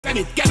And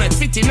it cannot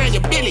fit in on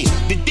your belly.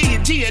 The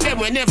DJ them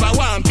will never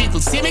want people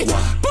see me.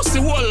 Pussy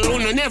wall who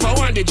never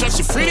want to judge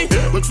you freely.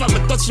 But from a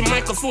touch the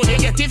microphone you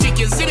get if you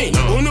can see me.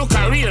 Who no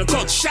career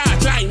cut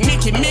short like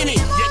Mickey Minnie.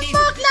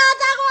 Fuck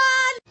that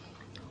one.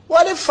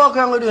 What the fuck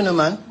wrong with you now,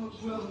 man?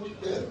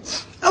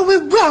 Are we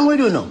wrong with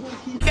you now?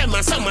 Them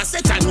a summer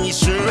set a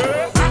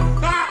t-shirt.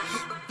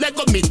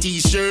 Lego me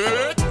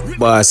t-shirt.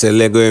 Boss a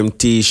Lego him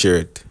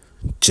t-shirt.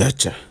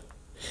 Cha-cha.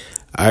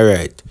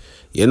 Alright.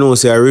 You know,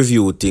 say I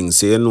review things,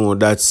 so you know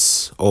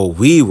that's how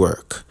we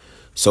work.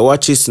 So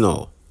watch this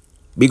now.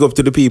 Big up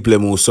to the people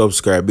who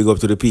subscribe, big up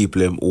to the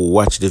people who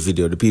watch the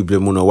video, the people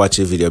who don't watch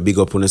the video, big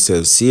up on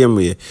yourself. Same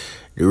way,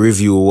 the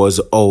review was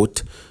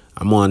out.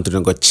 I'm on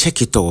to go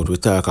check it out. We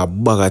talk a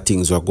bag of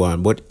things were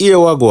going. But here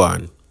we go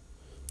on.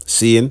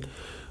 Seeing?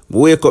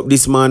 Wake up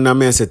this morning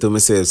and I said to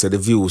myself, so the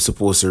view is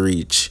supposed to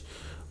reach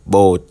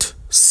about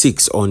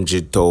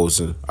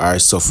 600,000 or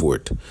so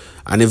forth.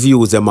 And the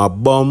views them a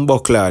bomb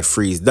buckler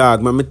freeze.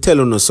 Dog, man, me tell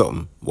you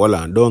something. Hold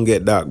on, don't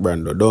get dark,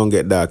 Brando. Don't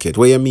get dark yet.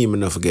 What you mean me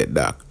not forget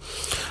dark?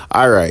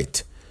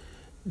 Alright.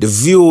 The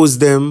views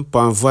them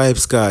on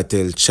Vybz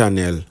Kartel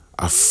channel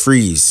are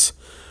freeze.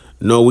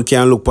 Now we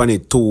can look on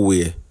it two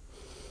way.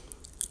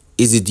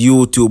 Is it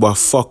YouTube a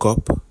fuck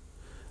up?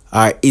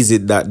 Or is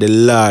it that the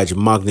large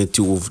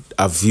magnitude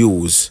of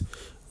views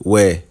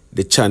where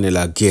the channel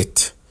a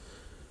get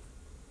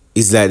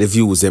is like the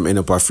views them end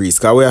up a freeze?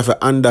 Because we have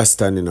to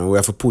understand, you know, we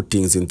have to put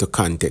things into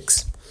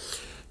context.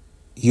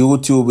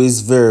 YouTube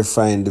is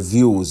verifying the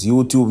views.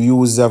 YouTube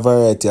uses a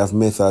variety of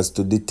methods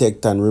to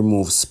detect and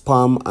remove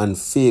spam and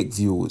fake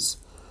views.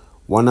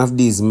 One of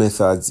these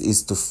methods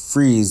is to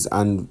freeze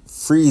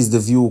the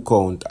view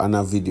count on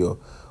a video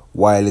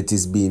while it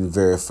is being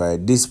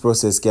verified. This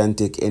process can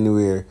take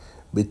anywhere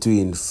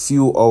between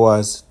few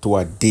hours to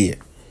a day.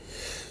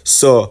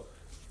 So,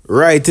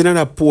 right in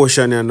a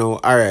portion, you know,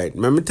 alright,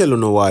 let me tell you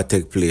now what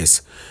take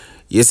place.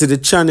 You see the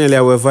channel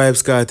here where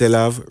Vybz Kartel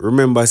have,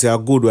 remember say a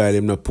good while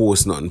him not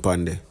post nothing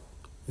on there.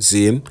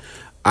 See?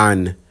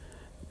 And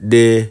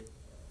the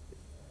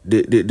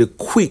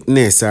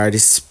quickness or the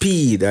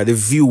speed or the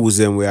views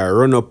and we are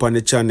run up on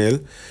the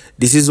channel,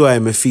 this is why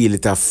I feel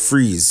it a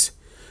freeze.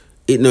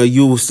 It not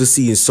used to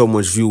seeing so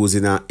much views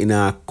in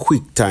a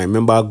quick time.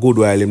 Remember a good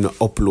while him not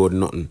upload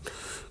nothing.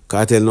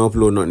 Kartel not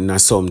upload nothing in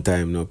some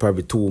time now.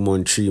 Probably 2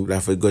 months, 3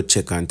 months. I go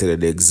check and tell you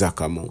the exact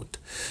amount.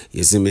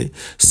 You see me?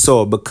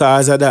 So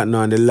because of that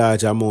now and the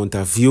large amount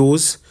of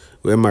views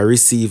when I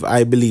receive,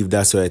 I believe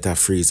that's why it a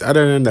freeze.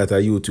 Other than that, a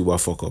YouTube a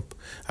fuck up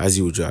as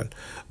usual.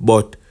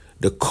 But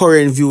the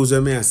current views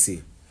I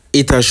see,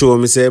 it a show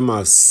me say I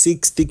have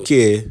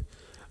 60k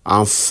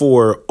and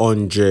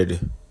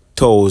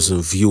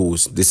 400,000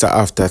 views. This is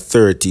after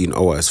 13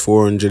 hours.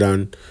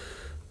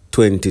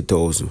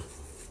 420,000.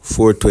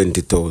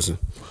 420,000.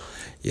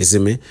 You see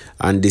me?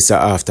 And this is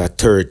after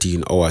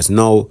 13 hours.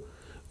 Now,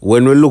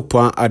 when we look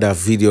on other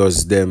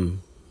videos,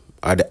 them,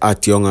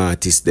 at young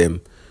artists,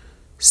 them,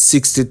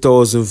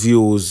 60,000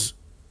 views,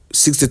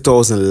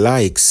 60,000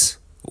 likes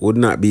would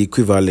not be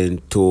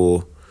equivalent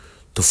to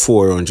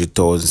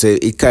 400,000. So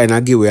it kind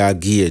of give you a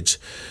gauge.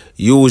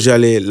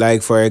 Usually,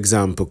 like for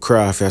example,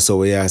 Craft, so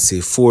we say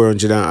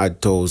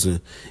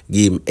 400,000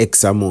 give him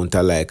X amount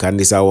of like, and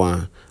this is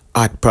one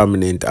at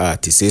prominent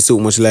artist. Say so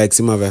much likes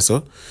him have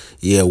so?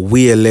 Yeah,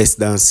 way less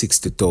than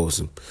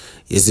 60,000.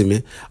 You see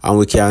me? And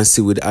we can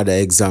see with other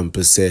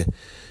examples, say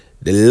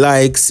the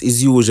likes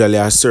is usually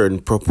a certain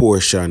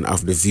proportion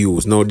of the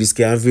views. Now, this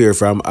can vary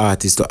from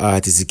artist to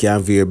artist. It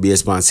can vary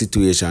based on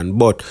situation.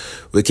 But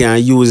we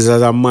can use it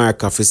as a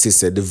marker for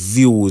say the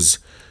views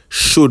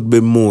should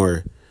be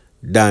more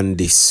than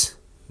this.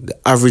 The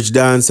average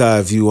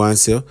dancer view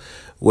answer.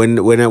 When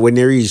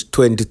you reach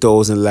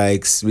 20,000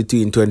 likes,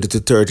 between 20 to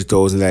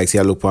 30,000 likes,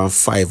 you look on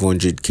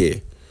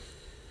 500k.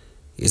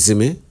 You see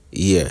me?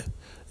 Yeah.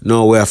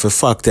 Now we have to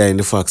factor in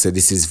the fact that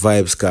this is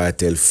Vybz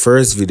Kartel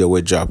first video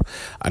we drop,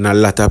 and a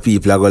lot of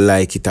people are gonna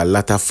like it, a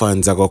lot of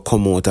fans are gonna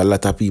come out, a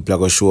lot of people are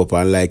gonna show up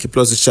and like it,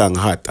 plus the song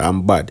hot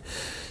and bad.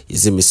 You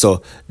see me?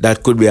 So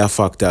that could be a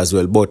factor as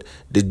well. But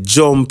the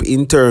jump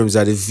in terms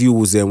of the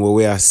views and where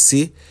we are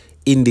see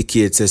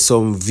indicates that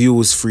some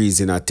views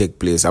freezing are take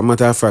place. As a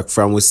matter of fact,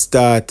 from we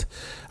start,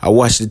 I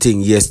watched the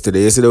thing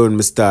yesterday. Yesterday when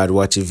we start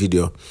watching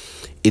video,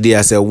 it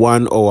has a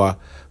 1 hour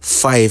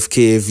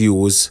 5k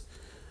views,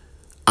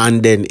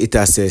 and then it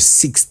has a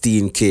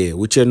 16k,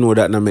 which you know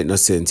that not make no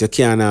sense. You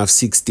can't have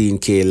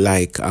 16k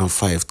like and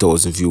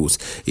 5,000 views.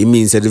 It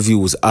means that the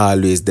views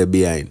always there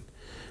behind.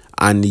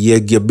 And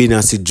you've been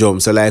as it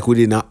jump. So like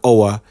within an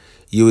hour,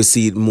 you will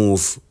see it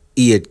move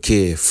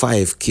 8k,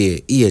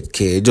 5k,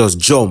 8k, it just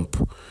jump.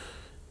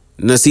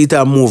 Now see it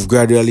move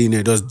gradually in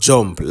it, just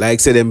jump. Like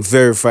say them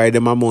verify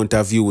them amount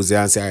of views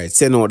there and say, alright,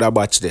 send out that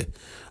batch there.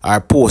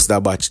 Or post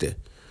that batch there.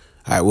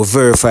 Alright, we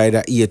verify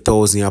that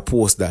 8,000, you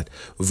post that.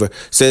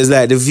 So it's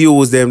like the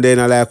views them then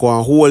are like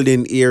one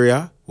holding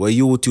area where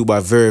YouTube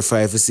are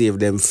verify for save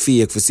them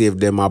fake, for save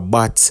them a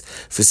bots,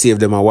 for save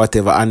them a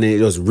whatever, and then it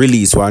just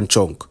release one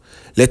chunk.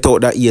 Let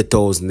out that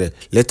 8,000 there.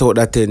 Let out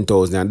that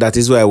 10,000. And that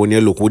is why when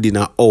you look within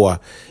an hour,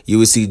 you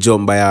will see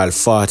jump by all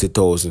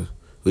 40,000.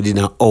 Within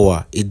an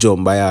hour, it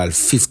jump by all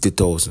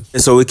 50,000.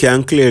 So we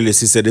can clearly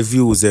see the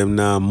views them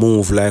now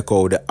move like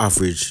how the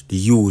average, the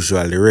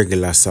usual, the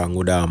regular song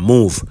would have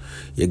move.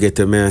 You get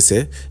the man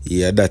say?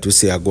 Yeah, that we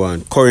say I go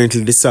on.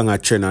 Currently, the song are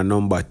trend at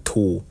number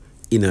 2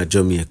 in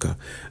Jamaica.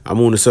 I'm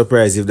only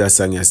surprised if that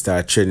song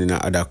start trending in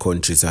other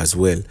countries as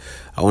well.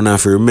 I want to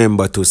have to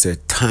remember to say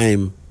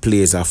time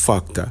plays a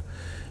factor.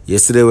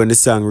 Yesterday when the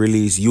song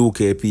released,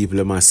 UK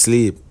people must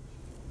sleep.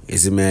 You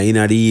see me, in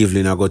the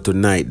evening I go to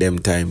night them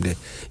time there.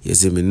 You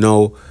see me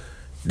now,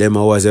 them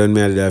hours when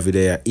me the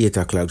video at 8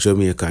 o'clock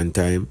Jamaican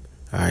time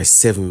or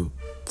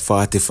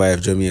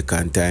 7:45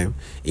 Jamaican time.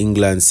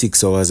 England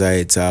 6 hours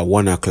it's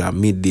 1 o'clock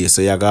midday.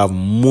 So you have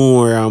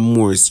more and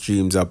more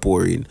streams are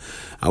pouring.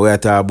 And we are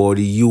talking about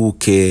the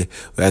UK,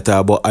 we are talking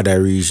about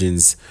other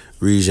regions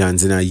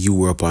in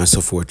Europe and so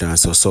forth and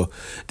so. So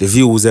the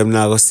views them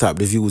not gonna stop,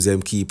 the views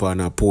them keep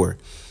on pour.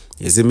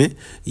 You see me?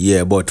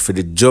 Yeah, but for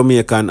the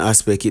Jamaican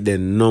aspect, it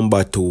then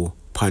number 2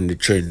 on the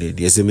trending.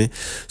 You see me?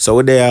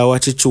 So there I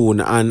watch it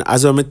tune, and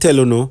as I'm tell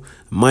you now,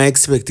 my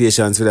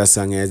expectations for that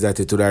song is that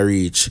it would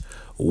reach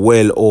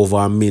well over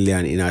 1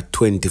 million in a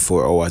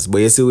 24 hours. But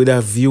you see, with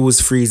that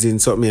views freezing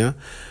something here,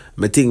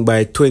 I think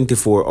by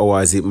 24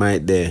 hours it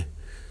might there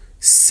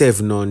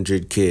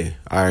 700k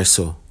or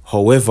so.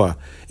 However,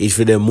 if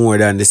you more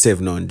than the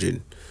 700,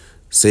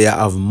 so you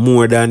have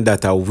more than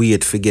that a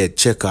wait for get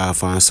check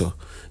off and so.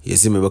 You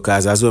see me?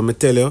 Because as well I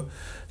tell you,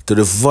 to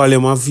the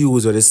volume of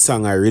views of the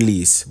song I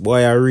release,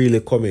 boy, I really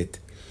commit.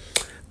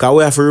 Because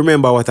we have to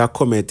remember what a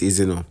comet is,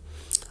 you know.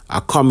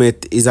 A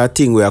comet is a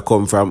thing where I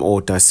come from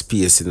outer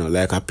space, you know,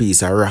 like a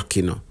piece of rock,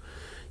 you know.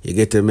 You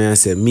get to me and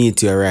say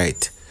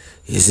meteorite.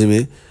 You see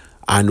me?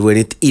 And when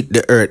it hit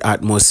the earth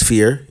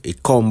atmosphere,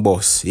 it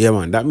combust. Yeah,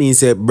 man. That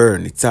means it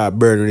burn. It start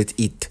burn when it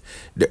hit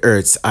the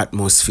earth's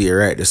atmosphere,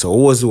 right? So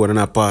what's one and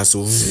a pass?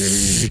 So,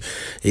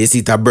 you see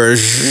it burn.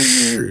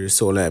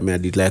 So like me, I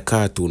did like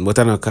cartoon, but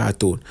I'm not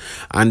cartoon.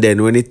 And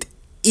then when it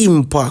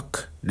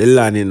impact the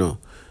land, you know,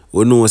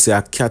 we know it's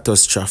a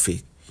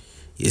catastrophic.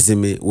 You see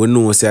me? We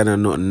know it's not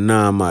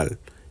normal.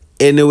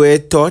 Anyway,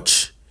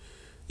 touch,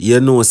 you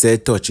know say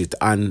touch it.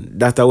 And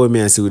that's what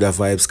me I see with the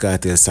Vybz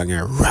Kartel song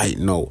right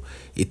now.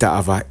 It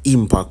have an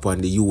impact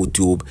on the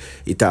YouTube.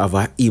 It have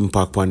an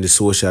impact on the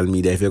social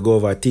media. If you go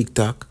over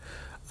TikTok,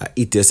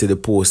 it you see the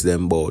post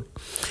them about.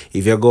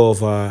 If you go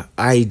over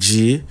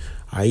IG,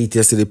 it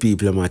you see the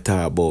people I'm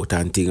talk about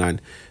and thing.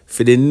 And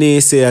for the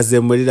naysayers,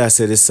 them when that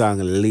say the song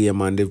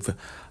lame and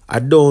I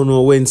don't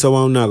know when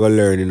someone not gonna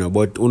learn, you know,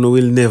 but you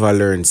will never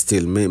learn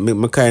still.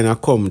 Me kind of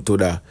come to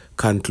the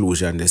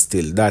conclusion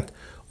still that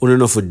you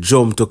know for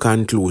jump to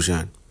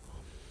conclusion.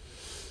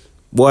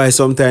 Boy,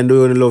 sometimes they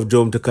only love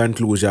jump to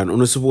conclusion.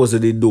 You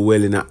supposed to do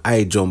well in a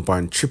high jump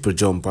and triple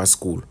jump at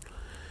school.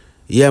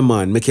 Yeah,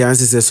 man. Me can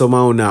say some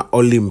of the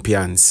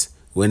Olympians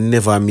we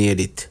never made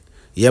it.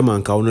 Yeah,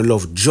 man. Because you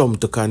love jump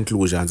to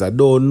conclusions. I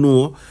don't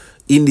know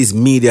in this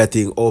media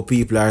thing how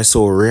people are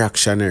so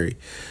reactionary.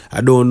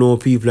 I don't know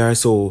people are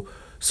so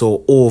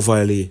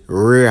overly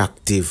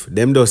reactive.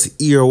 Them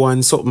just hear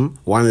one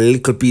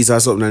little piece or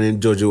something and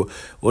then judge you.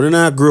 When you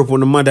not grow up,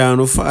 when the mother and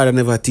the father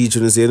never teach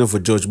you, say you know for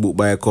judge book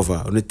by a cover.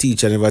 When the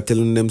teacher never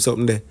telling them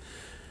something there.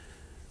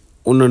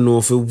 You don't know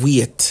if you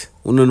wait.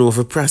 You don't know if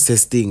you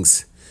process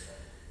things.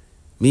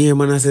 Me hear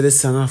man I say the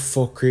song a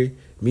fuckery.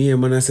 Me hear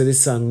man I say the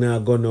song now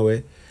gone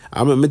away.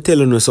 I'm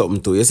telling you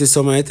something too. You see,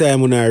 some of the time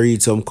when I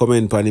read some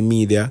comment on the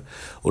media,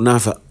 you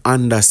have to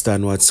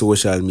understand what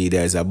social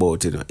media is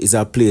about. You know, it's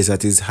a place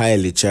that is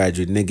highly charged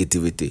with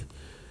negativity.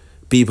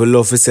 People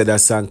love to say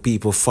that song,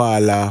 people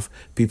fall off.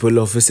 People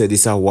love to say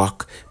this a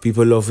whack.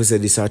 People love to say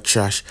this a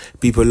trash.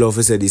 People love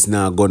to say this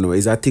now gone away.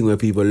 It's a thing where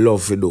people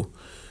love to do.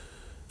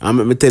 And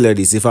let me tell you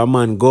this, if a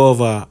man go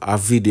over a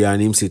video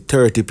and him see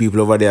 30 people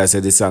over there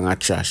say the song a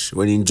trash,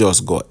 when he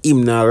just go,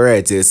 him not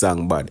write say the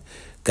song bad.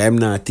 Because him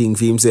not think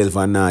for himself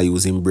and not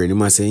use him brain. He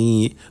must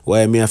say,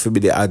 why me have to be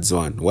the odds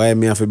one? Why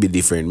me have to be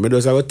different? Me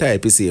just have to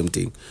type the same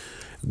thing.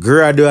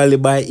 Gradually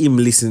by him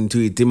listen to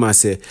it, he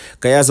must say,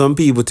 because some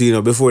people too, you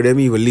know, before them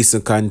even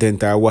listen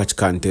content or watch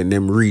content,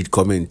 them read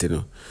comment, you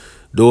know.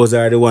 Those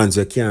are the ones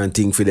who can't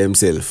think for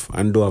themselves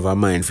and don't have a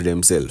mind for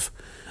themselves.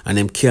 And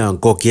them can't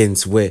go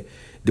against where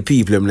the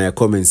people in the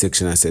comment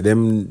section I say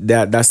them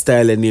that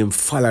style and name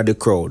follow the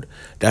crowd.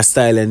 That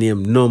style and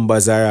name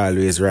numbers are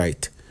always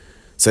right.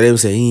 So them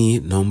say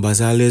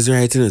numbers are always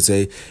right, you know.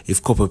 Say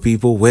if couple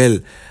people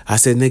I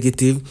say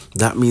negative,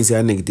 that means they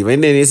are negative.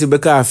 And then you see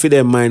because for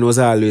them mind was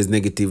always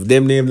negative,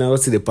 them name now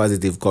see the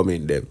positive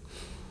comment them.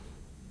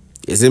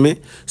 You see me?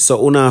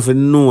 So you have to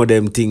know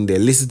them things there.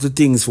 Listen to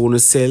things for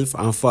yourself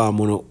and form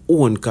your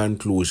own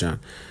conclusion.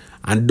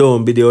 And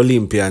don't be the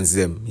Olympians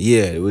them.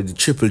 Yeah, with the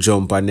triple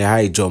jump and the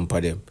high jump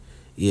of them.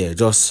 Yeah,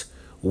 just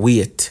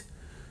wait.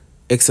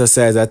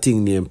 Exercise a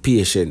thing named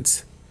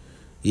patience.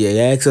 Yeah, you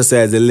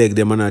exercise the leg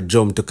them and not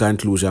jump to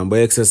conclusion. But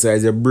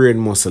exercise your brain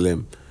muscle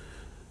them.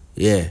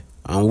 Yeah,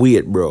 and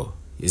wait, bro.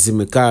 You see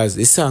me? Because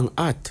the song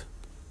hot.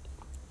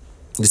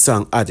 The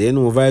song hot. You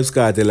know, Vybz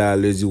Kartel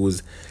always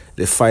use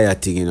the fire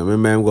thing, you know.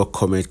 Remember him go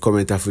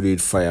comment have to do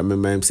with fire.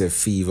 Remember him say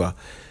fever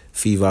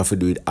have to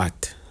do with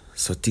hot.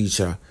 So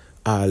teacher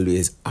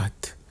always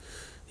hot.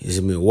 You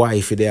see me?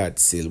 Wife they hot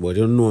still, but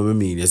you don't know what I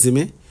mean, you see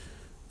me?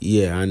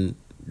 Yeah, and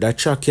that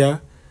track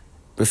here,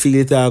 I feel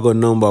it I got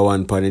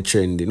 #1 on the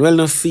trending. Well,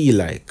 not feel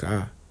like,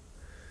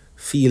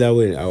 feel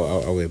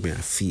away me I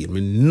feel. I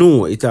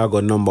know it I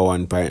got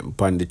 #1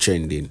 on the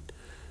trending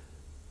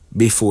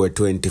before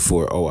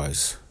 24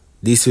 hours.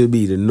 This will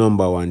be the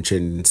 #1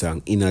 trending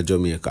song in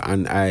Jamaica,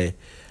 and I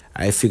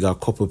figure a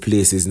couple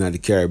places in the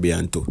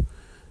Caribbean too.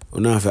 You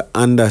know, have to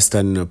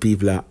understand, you know,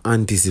 people are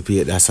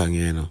anticipate that song,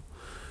 you know.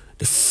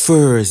 The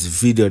first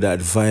video that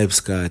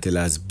Vybz Kartel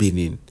has been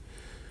in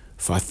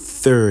for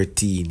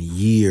 13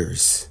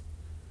 years.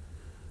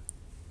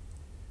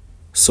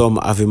 Some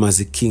have him as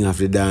the king of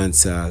the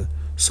dancehall.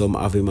 Some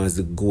have him as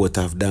the goat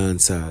of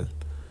dancehall.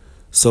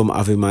 Some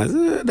have him as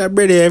that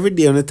brother every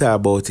day on the talk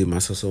about him. I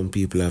saw some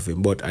people have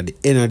him. But at the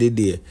end of the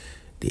day,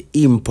 the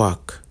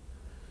impact,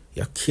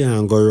 you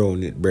can't go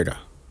around it, brother.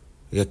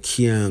 You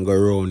can't go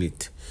around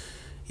it.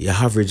 Your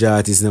average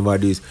artist never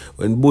do this.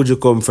 When Buju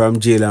come from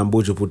jail and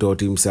Buju put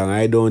out him song,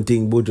 I don't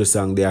think Buju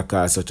song they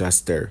cause such a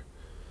stir.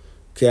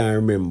 Can't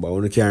remember.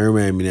 Only can't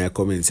remember me in the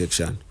comment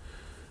section.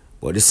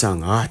 But the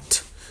song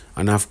hot.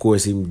 And of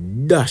course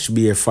him dash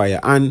be a fire.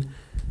 And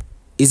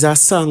it's a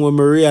song when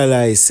I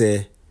realize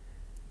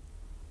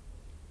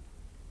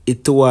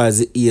it was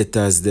the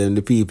haters them,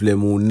 the people them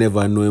who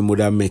never know him would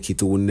have make it,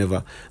 who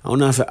never. I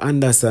don't have to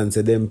understand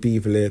so them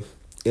people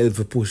help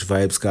to push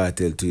Vybz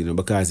Kartel to, you know,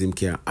 because him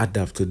can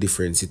adapt to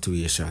different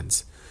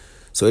situations.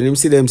 So when him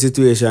see them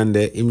situation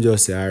there, him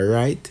just say,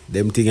 alright,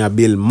 them thing a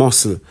build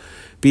muscle.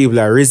 People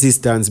are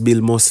resistance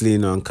build muscle, you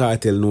know, and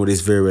Kartel know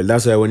this very well.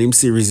 That's why when him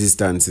see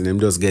resistance, and him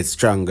just get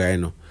stronger, you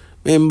know.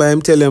 Remember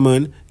him tell you,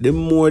 man, the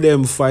more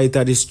them fight,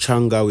 the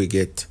stronger we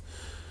get.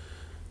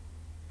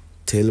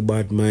 Tell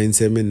Badmind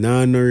say me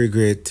nah no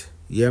regret.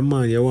 Yeah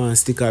man, you want to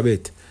stick a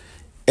bit.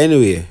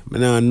 Anyway, I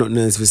nah nothing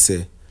else to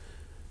say.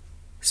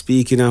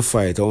 Speaking of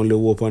fight, I only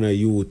hope on a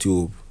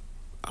YouTube.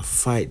 I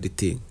fight the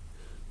thing.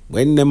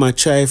 When them a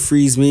try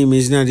freeze me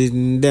image, now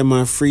them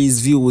a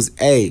freeze views,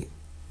 hey.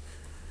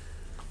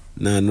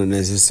 Nah, nothing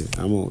else to say.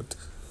 I'm out.